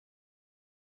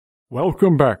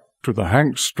Welcome back to the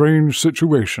Hank's Strange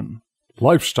Situation,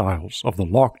 Lifestyles of the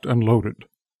Locked and Loaded.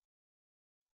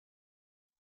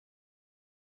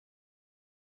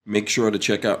 Make sure to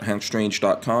check out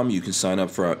hankstrange.com. You can sign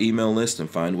up for our email list and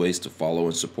find ways to follow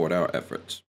and support our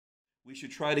efforts. We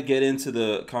should try to get into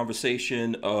the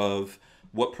conversation of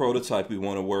what prototype we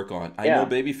want to work on. I know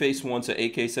Babyface wants an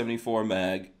AK-74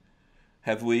 mag.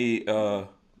 Have we...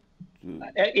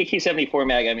 AK-74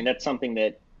 mag, I mean, that's something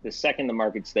that the second the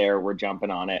market's there, we're jumping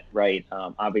on it, right?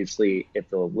 Obviously, if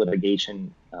the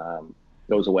litigation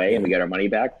goes away and we get our money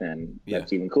back, then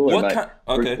that's even cooler.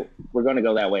 We're going to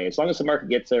go that way. As long as the market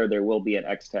gets there, there will be an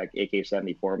Xtech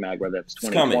AK-74 mag, whether that's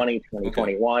 2020,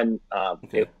 2021.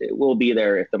 It will be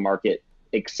there if the market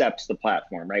accepts the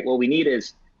platform, right? What we need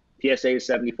is PSA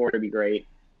 74 to be great.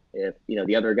 If, you know,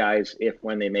 the other guys,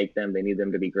 when they make them, they need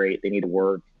them to be great. They need to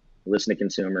work, listen to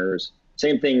consumers.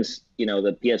 Same things, you know,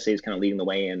 the PSA is kind of leading the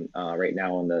way in right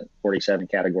now in the 47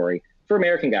 category for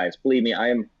American guys. Believe me,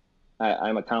 I'm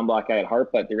a com block guy at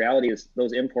heart, but the reality is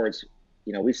those imports,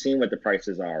 you know, we've seen what the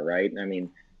prices are, right? I mean,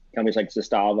 companies like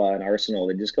Zastava and Arsenal,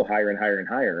 they just go higher and higher and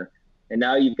higher. And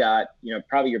now you've got, you know,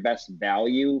 probably your best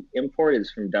value import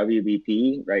is from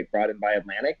WBP, right? Brought in by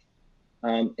Atlantic.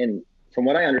 And from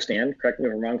what I understand, correct me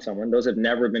if I'm wrong, someone, those have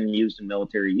never been used in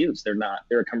military use.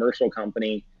 They're a commercial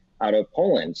company out of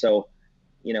Poland. So,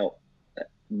 you know,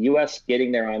 U.S.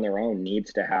 getting there on their own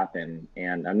needs to happen.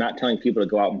 And I'm not telling people to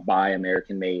go out and buy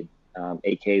American-made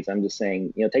AKs. I'm just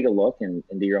saying, you know, take a look and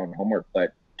do your own homework,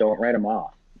 but don't write them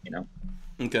off, you know?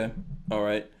 Okay. All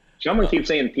right. Someone keeps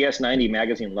saying PS90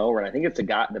 magazine lower, and I think it's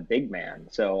the big man.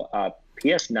 So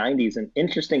PS90 is an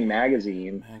interesting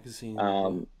magazine.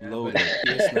 Loader.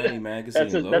 PS90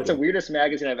 magazine. That's the weirdest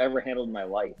magazine I've ever handled in my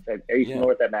life. Are you familiar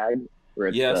with that mag?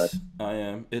 Yes, I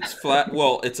am. It's flat.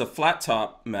 Well, it's a flat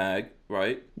top mag,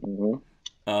 right?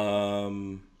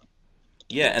 Mm-hmm.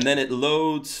 Yeah, and then it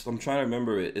loads. I'm trying to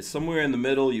remember it. It's somewhere in the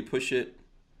middle. You push it,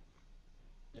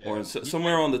 or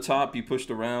somewhere on the top. You push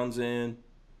the rounds in.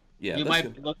 Yeah, you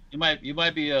might be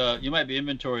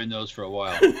inventorying those for a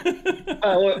while.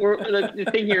 The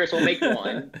thing here is we'll make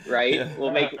one, right? Yeah.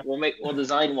 We'll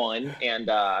design one, and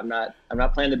I'm not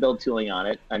planning to build tooling on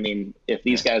it. I mean, if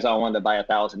these guys all wanted to buy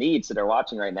 1,000 each that are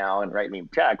watching right now and write me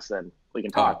checks, then we can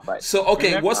talk. But so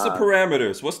okay, what's the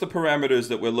parameters? What's the parameters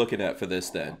that we're looking at for this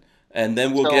then? And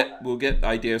then we'll get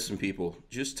ideas from people.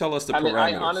 Just tell us the parameters.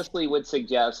 I honestly would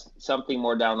suggest something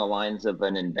more down the lines of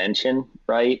an invention,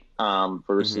 right?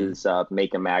 Versus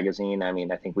make a magazine. I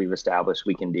mean, I think we've established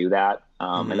we can do that,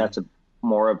 and that's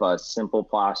more of a simple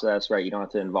process, right? You don't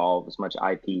have to involve as much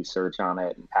IP search on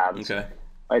it and patents. Okay.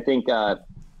 I think you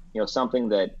know, something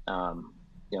that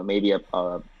you know, maybe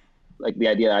like the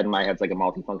idea in my head is like a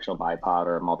multifunctional bipod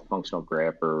or a multifunctional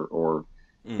grip or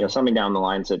you know, something down the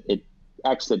lines that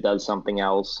that does something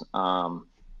else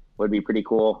would be pretty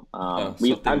cool.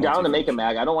 I'm down to make a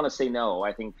mag. I don't want to say no.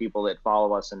 I think people that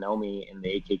follow us and know me in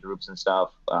the AK groups and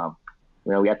stuff, you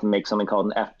know, we have to make something called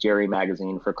an F Jerry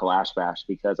magazine for Kalash Bash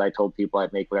because I told people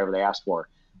I'd make whatever they asked for.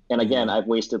 And again, I've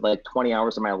wasted like 20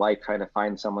 hours of my life trying to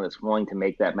find someone that's willing to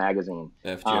make that magazine.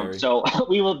 F Jerry. So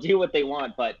we will do what they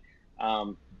want, but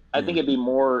I think it'd be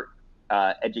more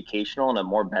educational and a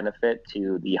more benefit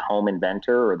to the home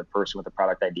inventor or the person with the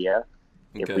product idea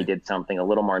if we did something a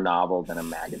little more novel than a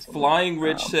magazine. Flying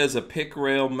Rich says a pick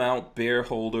rail mount bear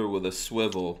holder with a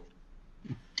swivel.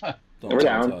 We're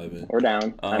down.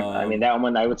 I mean, that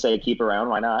one I would say keep around.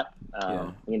 Why not?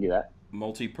 We can do that.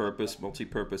 Multi-purpose.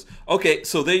 Okay,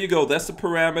 so there you go. That's the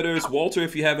parameters. Walter,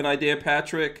 if you have an idea,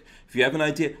 Patrick, if you have an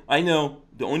idea, I know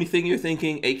the only thing you're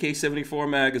thinking, AK-74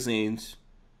 magazines.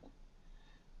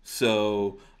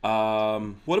 So,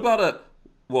 what about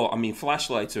well, I mean,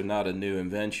 flashlights are not a new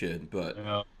invention, but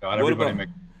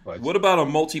what about a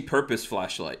multi-purpose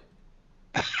flashlight?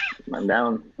 I'm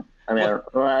down. I mean,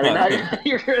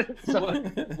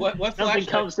 what something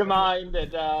comes to mind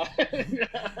that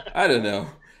I don't know.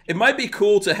 It might be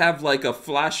cool to have like a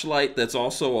flashlight that's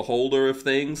also a holder of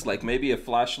things, like maybe a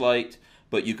flashlight,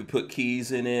 but you could put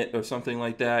keys in it or something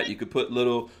like that. You could put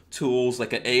little tools,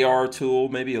 like an AR tool,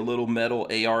 maybe a little metal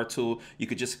AR tool. You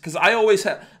could just, because I always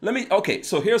have, okay,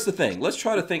 so here's the thing. Let's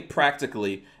try to think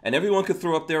practically, and everyone could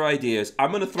throw up their ideas.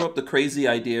 I'm going to throw up the crazy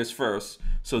ideas first,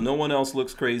 so no one else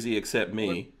looks crazy except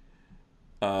me.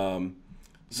 So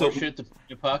more shit to put in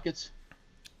your pockets?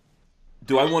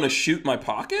 Do I want to shoot my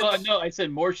pockets? No, I said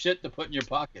more shit to put in your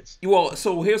pockets. Well,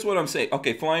 so here's what I'm saying.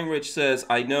 Okay, Flying Rich says,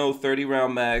 I know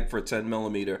 30-round mag for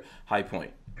 10mm high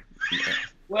point.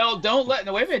 Well, wait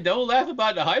a minute. Don't laugh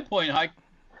about the high point.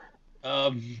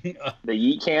 The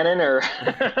Yeet cannon, or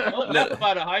don't laugh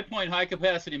about a high point, high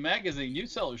capacity magazine. You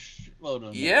sell float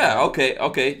on. Yeah. Okay.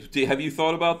 Okay. Have you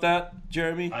thought about that,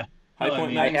 Jeremy?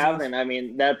 I haven't. I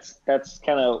mean, that's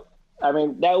kind of. I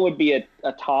mean, that would be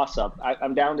a toss up.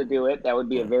 I'm down to do it. That would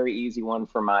be a very easy one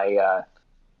for my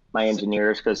my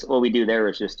engineers, because what we do there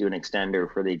is just do an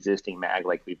extender for the existing mag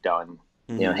like we've done.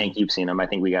 You know, Hank, you've seen them. I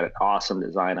think we got an awesome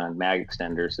design on mag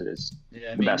extenders that is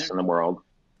the best in the world.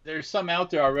 There's some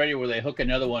out there already where they hook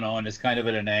another one on. It's kind of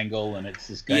at an angle, and it's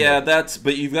just kind of...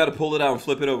 but you've got to pull it out and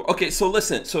flip it over. Okay, so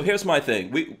listen. So here's my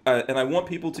thing. And I want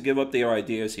people to give up their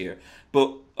ideas here.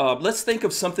 But let's think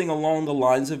of something along the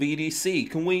lines of EDC.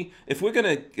 Can we, if we're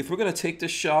gonna take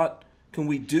this shot, can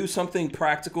we do something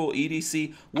practical?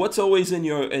 EDC. What's always in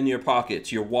your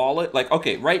pockets? Your wallet. Like,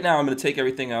 okay, right now I'm gonna take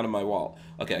everything out of my wallet.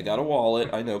 Okay, I got a wallet.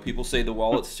 I know people say the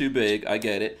wallet's too big. I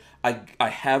get it. I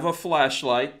have a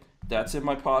flashlight. That's in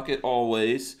my pocket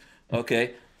always.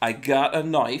 Okay, I got a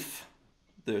knife.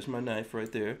 There's my knife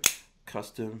right there.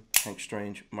 Custom Hank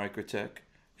Strange Microtech.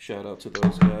 Shout out to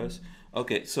those guys.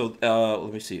 Okay, so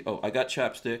let me see. Oh, I got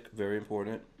chapstick. Very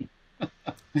important,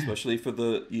 especially for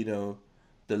the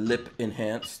the lip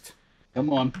enhanced. Come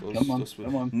on.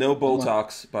 No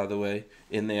Botox, by the way,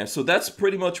 in there. So that's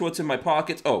pretty much what's in my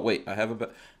pockets. Oh wait,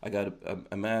 I got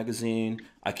a magazine.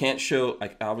 I can't show.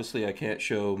 Obviously I can't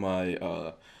show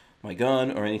my my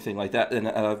gun or anything like that, and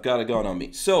I've got a gun on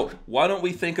me. So why don't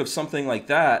we think of something like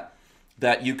that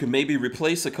you can maybe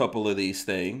replace a couple of these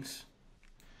things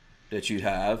that you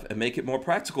have and make it more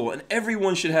practical. And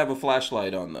everyone should have a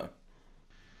flashlight on them.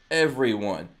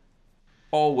 Everyone.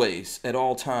 Always, at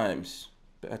all times.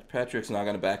 Patrick's not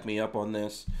going to back me up on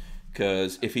this,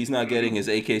 because if he's not getting his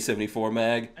AK-74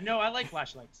 mag... No, I like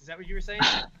flashlights. Is that what you were saying?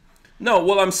 No,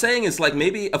 what I'm saying is like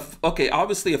maybe... Okay,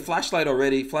 obviously flashlights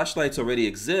already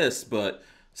exist, but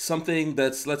something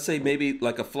that's, let's say maybe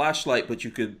like a flashlight, but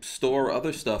you could store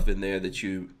other stuff in there that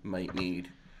you might need.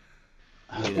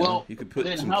 Well, you could put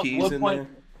some keys in there.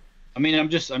 I mean, I'm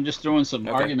just throwing some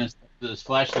arguments to this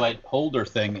flashlight holder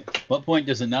thing. What point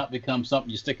does it not become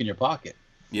something you stick in your pocket?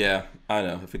 Yeah, I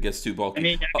know. If it gets too bulky.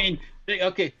 I mean,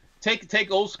 okay. Take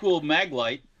old school mag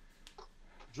light,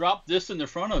 drop this in the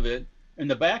front of it, and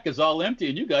the back is all empty,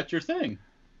 and you got your thing.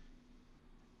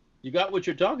 You got what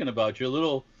you're talking about. Your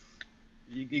little,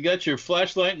 you got your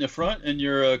flashlight in the front and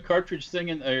your cartridge thing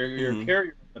in your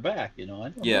carrier. The back, I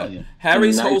don't know.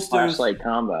 Harry's holsters flashlight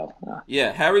combo.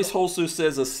 Yeah, Harry's holster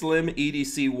says a slim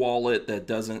EDC wallet that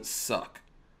doesn't suck.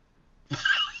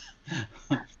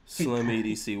 Slim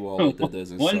EDC wallet that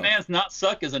doesn't suck. One man's not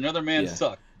suck is another man's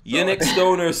suck. Yannick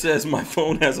Stoner says my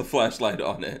phone has a flashlight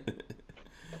on it.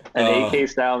 An AK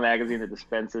style magazine that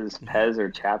dispenses Pez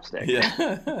or chapstick.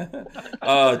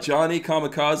 Yeah. Johnny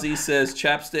Kamikaze says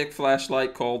chapstick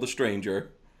flashlight, call the stranger.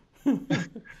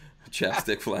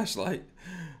 Chapstick flashlight.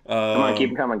 Come on, keep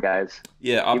them coming, guys.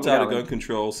 Yeah, opt out of gun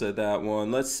control said that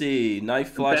one. Let's see,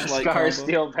 knife flashlight. Beskar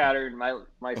steel pattern. My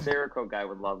Cerakote guy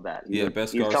would love that.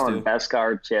 Beskar he's selling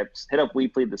Beskar chips. Hit up We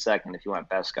Plead the Second if you want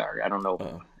Beskar. I don't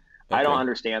know. I don't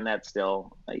understand that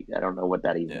still. I don't know what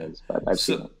that even is, but I've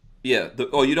seen it. Yeah.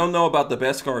 You don't know about the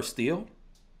Beskar steel?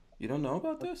 You don't know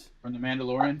about this? From the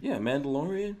Mandalorian? Yeah,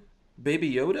 Mandalorian.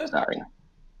 Baby Yoda.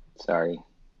 Sorry.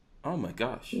 Oh my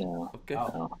gosh. No. Okay.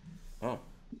 No. Oh.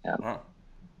 Yeah. Wow.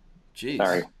 Jeez.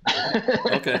 Sorry.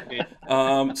 Okay.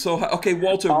 Okay,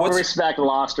 Walter. All respect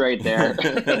lost right there.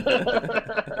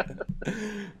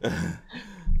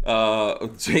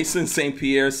 Jason St.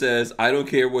 Pierre says, "I don't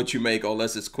care what you make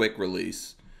unless it's quick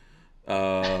release."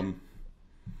 So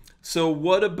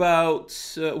what about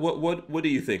what do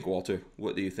you think, Walter?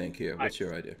 What do you think here? What's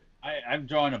your idea? I'm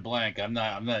drawing a blank. I'm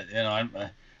not.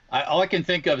 All I can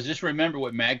think of is just remember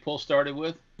what Magpul started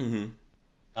with.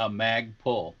 A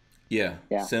Magpul. Yeah.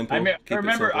 Simple. I can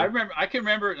remember,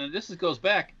 and this goes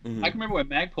back. I can remember when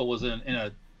Magpul was in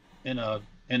a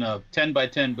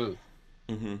 10x10 booth.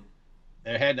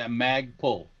 They had a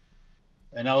Magpul,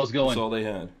 and I was going. That's all they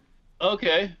had.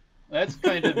 Okay, that's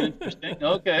kind of interesting.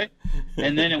 Okay,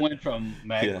 and then it went from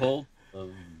Magpul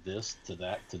of this to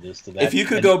that to this to that. If you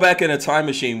could go back in a time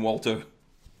machine, Walter.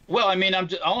 Well, I mean,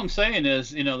 all I'm saying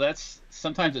is, that's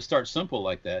sometimes it starts simple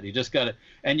like that. You just gotta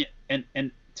and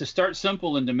to start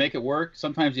simple and to make it work,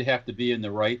 sometimes you have to be in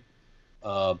the right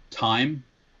time.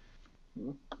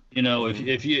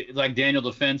 If you like Daniel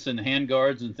Defense and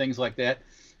handguards and things like that,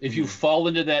 if you fall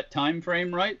into that time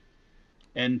frame right,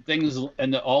 and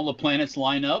all the planets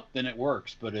line up, then it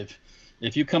works. But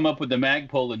if you come up with the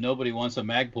Magpul and nobody wants a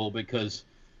Magpul because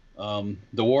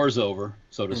the war's over,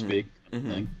 so to speak,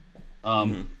 then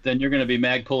you're going to be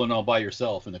Magpulling all by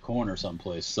yourself in the corner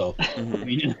someplace. So I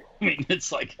mean,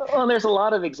 it's like. Well, there's a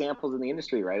lot of examples in the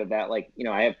industry, right, of that. Like,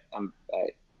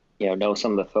 know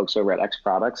some of the folks over at X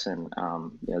Products, and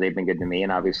they've been good to me.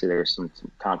 And obviously, there was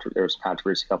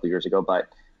controversy a couple of years ago, but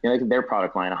like their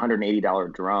product line,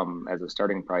 $180 drum as a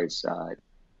starting price,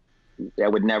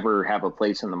 that would never have a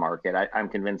place in the market. I'm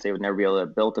convinced they would never be able to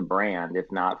build a brand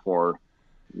if not for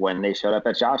when they showed up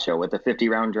at SHOT Show with a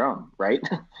 50-round drum, right?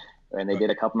 And they did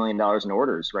a couple $1 million in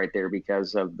orders right there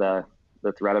because of the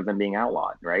threat of them being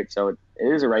outlawed, right? So it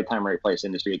is a right time, right place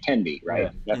industry. It can be,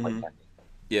 right? Yeah. Definitely can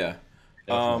be. Yeah.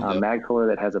 A mag puller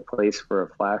that has a place for a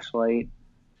flashlight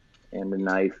and a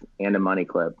knife and a money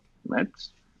clip.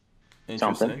 That's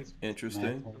something.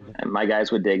 Interesting. And my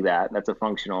guys would dig that. That's a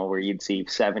functional where you'd see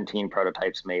 17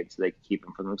 prototypes made so they could keep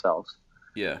them for themselves.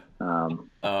 Yeah.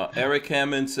 Eric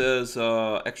Hammond says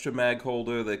extra mag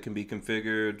holder that can be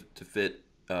configured to fit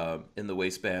in the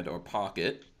waistband or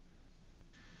pocket.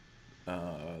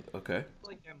 Okay.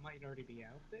 Like that might already be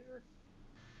out there.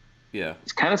 Yeah.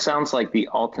 It kind of sounds like the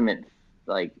ultimate,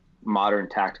 like, modern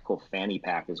tactical fanny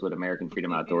pack is what American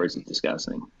Freedom Outdoors is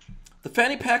discussing. The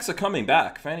fanny packs are coming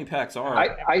back. Fanny packs are.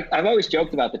 I've always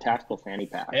joked about the tactical fanny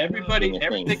pack. Everything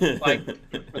like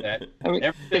for that.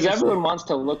 Because everyone wants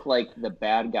to look like the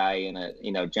bad guy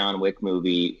in a John Wick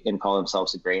movie and call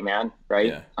themselves a gray man, right?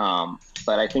 Yeah.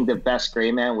 But I think the best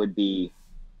gray man would be,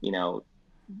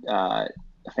 a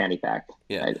fanny pack.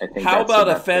 Yeah. I think how about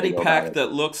a fanny pack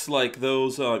that looks like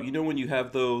those? When you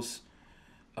have those.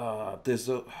 There's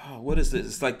what is this?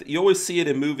 It's like you always see it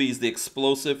in movies. The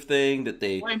explosive thing that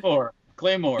they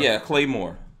Claymore. Yeah,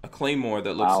 Claymore. A Claymore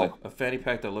that looks like a fanny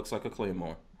pack that looks like a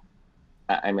Claymore.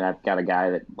 I mean, I've got a guy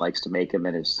that likes to make them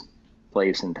in his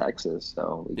place in Texas,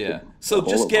 so So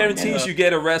just guarantees you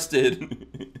get arrested.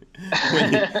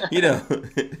 When,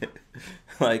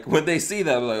 like when they see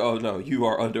that, like, oh no, you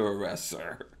are under arrest,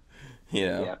 sir.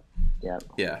 Yeah.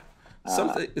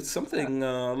 It's something.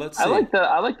 Let's see.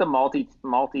 I like the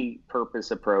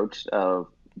multi-purpose approach of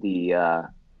the.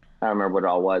 I don't remember what it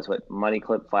all was. What money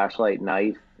clip, flashlight,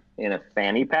 knife in a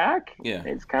fanny pack. Yeah,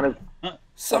 it's kind of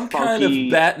some kind of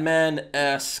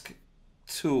Batman-esque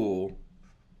tool.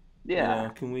 Yeah.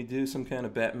 Can we do some kind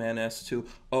of Batman-esque tool?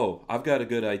 Oh, I've got a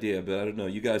good idea, but I don't know.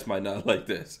 You guys might not like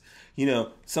this.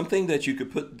 Something that you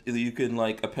can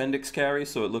like appendix carry,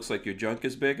 so it looks like your junk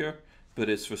is bigger, but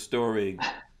it's for storing.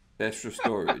 Extra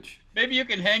storage. Maybe you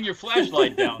can hang your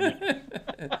flashlight down there.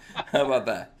 How about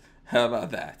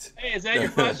that? Hey, is that your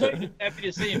flashlight? Happy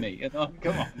to see me.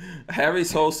 Come on.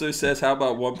 Harry's Holster says, how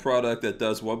about one product that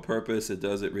does one purpose? It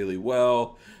does it really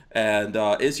well. And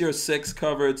is your 6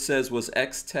 covered? Says, was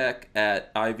Xtech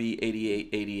at IV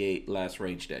 8888 last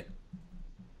range day?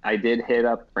 I did hit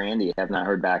up Brandy. Have not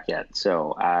heard back yet.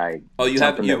 So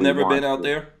you've never been out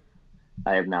there?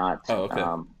 I have not. Oh, okay.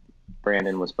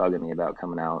 Brandon was bugging me about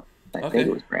coming out. I think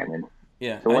it was Brandon.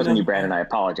 Yeah. If it wasn't you, Brandon, I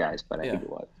apologize, but I think it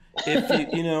was.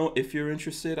 If you're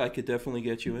interested, I could definitely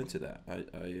get you into that. I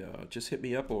just hit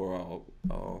me up, or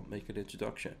I'll make an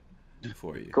introduction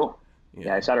for you. Cool.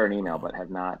 Yeah, I sent her an email, but have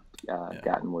not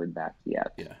gotten word back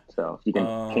yet. Yeah. So if you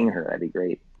can ping her, that'd be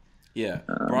great. Yeah.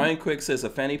 Brian Quick says a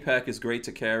fanny pack is great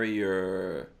to carry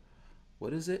your,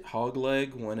 what is it, hog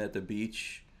leg when at the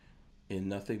beach in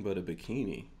nothing but a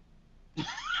bikini.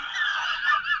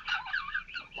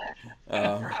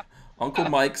 Uncle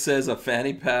Mike says a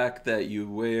fanny pack that you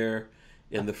wear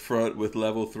in the front with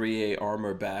level 3A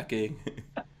armor backing.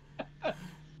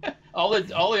 All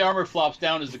the armor flops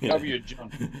down is to cover your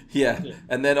junk. Yeah,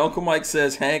 and then Uncle Mike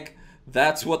says, Hank,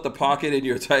 that's what the pocket in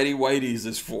your tidy whities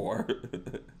is for.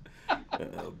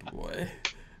 Oh boy.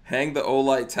 Hang the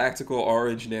Olight tactical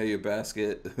orange near your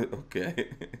basket. Okay.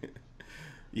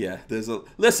 Yeah,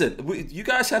 listen. You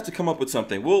guys have to come up with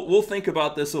something. We'll think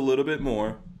about this a little bit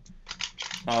more.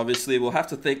 Obviously, we'll have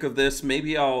to think of this.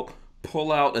 Maybe I'll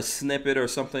pull out a snippet or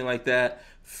something like that,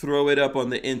 throw it up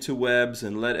on the interwebs,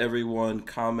 and let everyone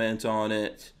comment on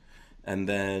it. And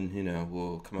then,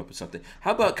 we'll come up with something.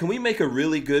 How about, can we make a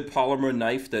really good polymer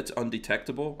knife that's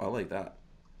undetectable? I like that.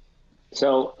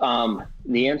 So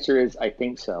the answer is I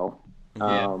think so.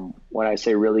 When I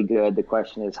say really good, the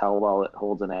question is how well it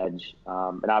holds an edge.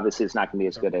 And obviously it's not going to be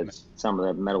as good as some of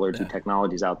the metallurgy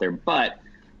technologies out there. But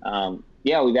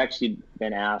we've actually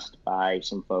been asked by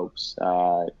some folks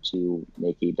to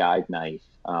make a dive knife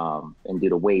and due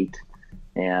to weight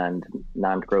and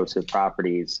non-corrosive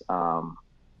properties,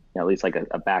 at least like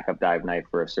a backup dive knife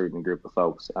for a certain group of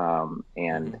folks.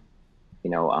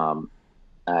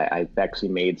 I've actually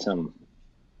made some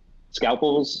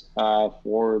scalpels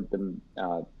for the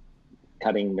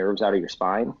cutting nerves out of your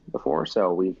spine before,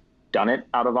 so we've done it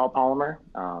out of all polymer.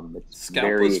 It's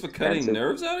scalpels for cutting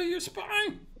nerves out of your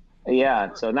spine?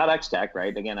 Yeah, so not Xtech,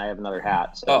 right? Again, I have another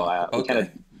hat, so we kind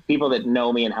of people that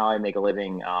know me and how I make a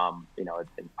living, you know,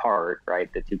 in part,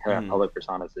 right, the two kind of public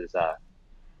personas is,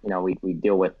 you know, we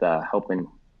deal with helping,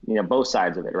 you know, both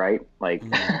sides of it, right? Like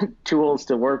tools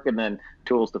to work and then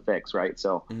tools to fix, right?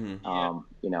 So,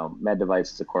 you know, med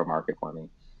device is a core market for me.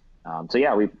 So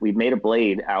yeah, we've made a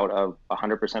blade out of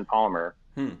 100% polymer,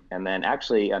 and then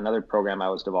actually another program I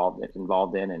was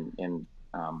involved in and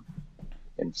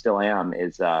still am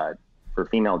is for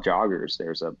female joggers.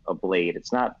 There's a blade.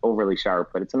 It's not overly sharp,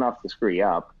 but it's enough to screw you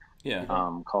up. Yeah.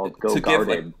 Called Go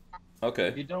Guarded.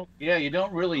 Okay. You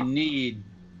don't really need.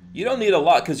 You don't need a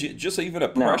lot because just even a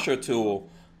pressure tool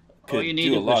could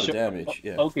do a lot of damage.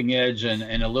 Yeah. Poking edge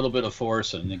and a little bit of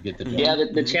force and then get the job. Yeah,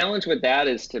 the challenge with that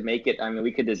is to make it, I mean,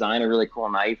 we could design a really cool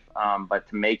knife, but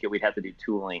to make it, we'd have to do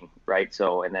tooling, right?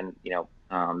 So, and then, you know,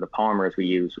 the polymers we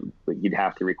use, you'd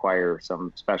have to require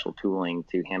some special tooling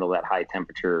to handle that high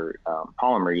temperature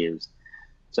polymer used.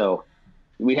 So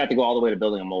we'd have to go all the way to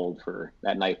building a mold for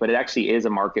that knife, but it actually is a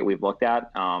market we've looked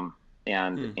at.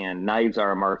 And knives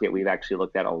are a market we've actually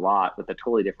looked at a lot with a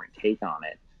totally different take on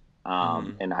it.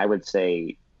 And I would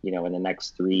say, you know, in the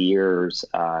next 3 years,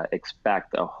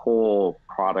 expect a whole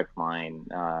product line,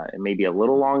 and maybe a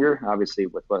little longer, obviously,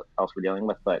 with what else we're dealing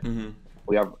with. But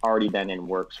we have already been in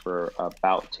works for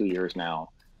about 2 years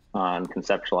now on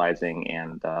conceptualizing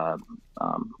and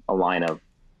a line of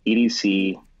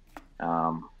EDC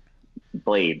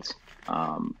blades,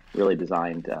 really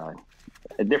designed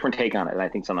a different take on it. And I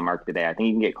think it's on the market today. I think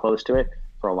you can get close to it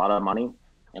for a lot of money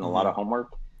and a lot of homework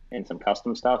and some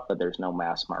custom stuff, but there's no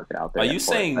mass market out there. Are you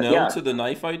saying no to the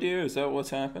knife idea? Is that what's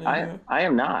happening here? I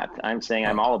am not. I'm saying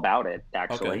I'm all about it,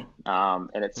 actually. And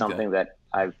it's something that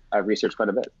I've researched quite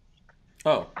a bit.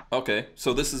 Oh, okay.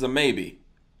 So this is a maybe.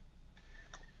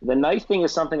 The knife thing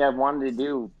is something I've wanted to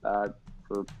do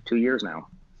for 2 years now.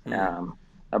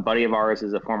 A buddy of ours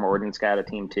is a former ordnance guy at a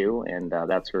Team 2, and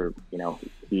that's where, you know,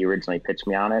 he originally pitched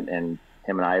me on it, and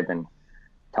him and I have been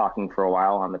talking for a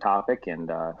while on the topic,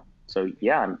 and so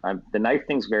yeah, the knife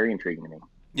thing's very intriguing to me.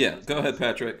 Yeah, go ahead,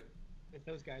 Patrick. With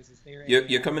those guys, is there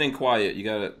you're coming in quiet. You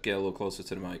gotta get a little closer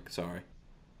to the mic. Sorry.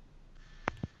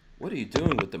 What are you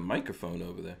doing with the microphone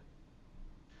over there?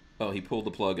 Oh, he pulled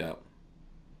the plug out.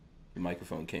 The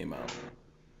microphone came out.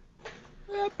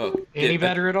 Oh, any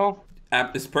better at all?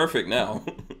 It's perfect now.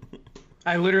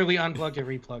 I literally unplugged and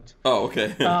replugged. Oh,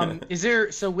 okay. Is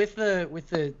there, so with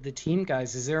the team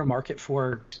guys, is there a market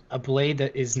for a blade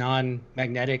that is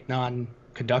non-magnetic,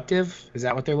 non-conductive? Is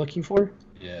that what they're looking for?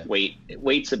 Yeah.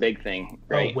 Weight's a big thing,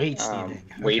 right? Oh,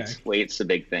 weight's weight's the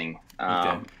big thing.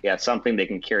 Yeah, something they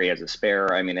can carry as a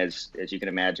spare. I mean, as you can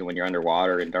imagine, when you're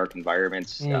underwater in dark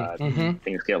environments,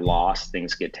 things get lost,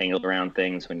 things get tangled around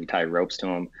things when you tie ropes to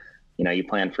them. You know, you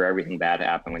plan for everything bad to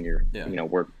happen when you're, you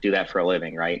know, do that for a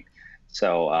living, right?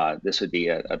 So this would be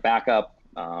a backup,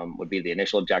 would be the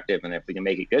initial objective, and if we can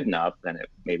make it good enough, then it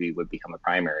maybe would become a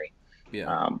primary.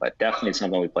 But definitely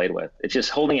something we played with. It's just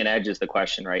holding an edge is the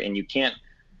question, right? And you can't.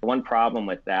 The one problem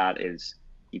with that is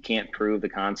you can't prove the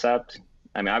concept.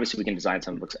 I mean, obviously we can design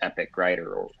something that looks epic, right,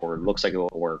 or looks like it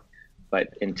will work.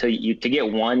 But until to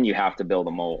get one, you have to build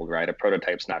a mold, right? A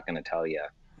prototype's not going to tell you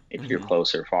if you're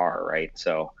close or far, right?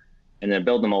 So. And then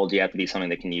build the mold, you have to be something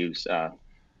that can use, you know,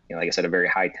 like I said, a very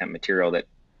high temp material that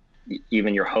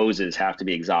even your hoses have to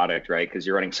be exotic, right? Because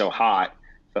you're running so hot,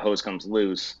 if the hose comes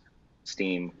loose,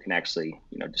 steam can actually,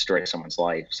 you know, destroy someone's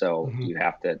life. So you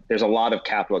have to, there's a lot of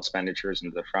capital expenditures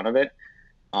into the front of it.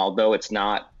 Although it's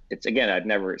again,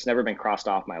 it's never been crossed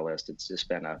off my list. It's just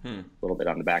been a little bit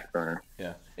on the back burner.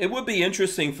 Yeah. It would be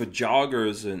interesting for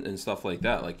joggers and stuff like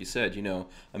that. Like you said, you know,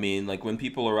 I mean, like when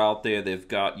people are out there, they've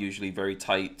got usually very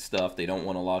tight stuff. They don't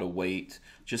want a lot of weight.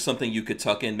 Just something you could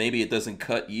tuck in. Maybe it doesn't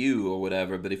cut you or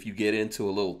whatever, but if you get into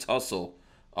a little tussle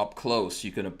up close,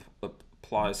 you can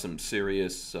apply some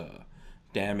serious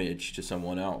damage to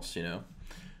someone else, you know?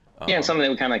 Yeah, and something that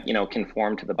would kind of, you know,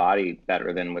 conform to the body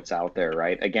better than what's out there,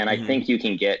 right? Again, I think you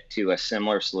can get to a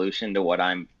similar solution to what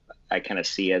I kind of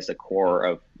see as the core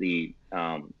of the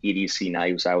EDC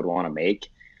knives I would want to make.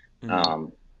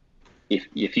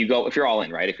 If you're all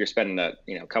in, right? If you're spending a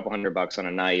couple $100 on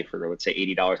a knife, or let's say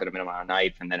 $80 at a minimum on a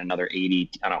knife, and then another $80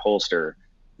 on a holster,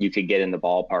 you could get in the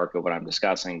ballpark of what I'm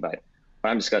discussing. But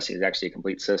what I'm discussing is actually a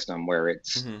complete system where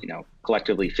it's you know,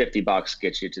 collectively $50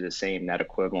 gets you to the same net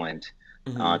equivalent.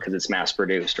 Because it's mass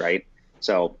produced, right?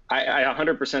 So I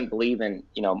 100% believe in,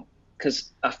 you know,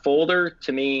 because a folder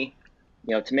to me,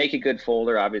 you know, to make a good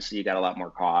folder, obviously you got a lot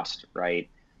more cost, right?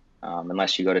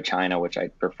 Unless you go to China, which I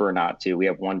prefer not to. We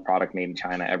have one product made in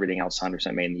China, everything else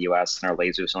 100% made in the US, and our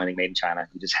lasers only made in China.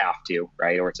 You just have to,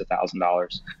 right? Or it's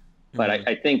 $1,000. But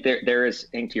I think there is,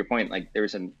 and to your point, like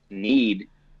there's a need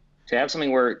to have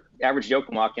something where average Joe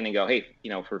can walk in and go, hey,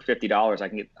 for $50, I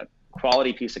can get a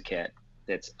quality piece of kit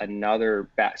that's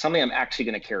something I'm actually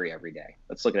going to carry every day.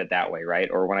 Let's look at it that way, right?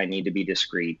 Or when I need to be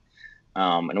discreet,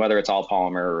 and whether it's all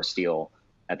polymer or steel,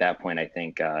 at that point, I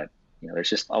think there's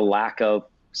just a lack of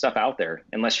stuff out there,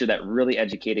 unless you're that really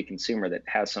educated consumer that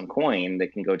has some coin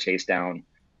that can go chase down,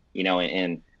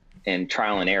 and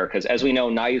trial and error. Because as we know,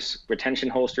 knives, retention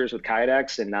holsters with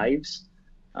Kydex and knives,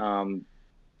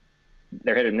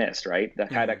 they're hit and miss, right? The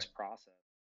Kydex process.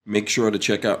 Make sure to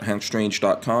check out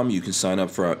hankstrange.com. You can sign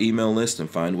up for our email list and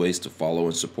find ways to follow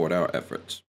and support our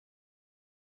efforts.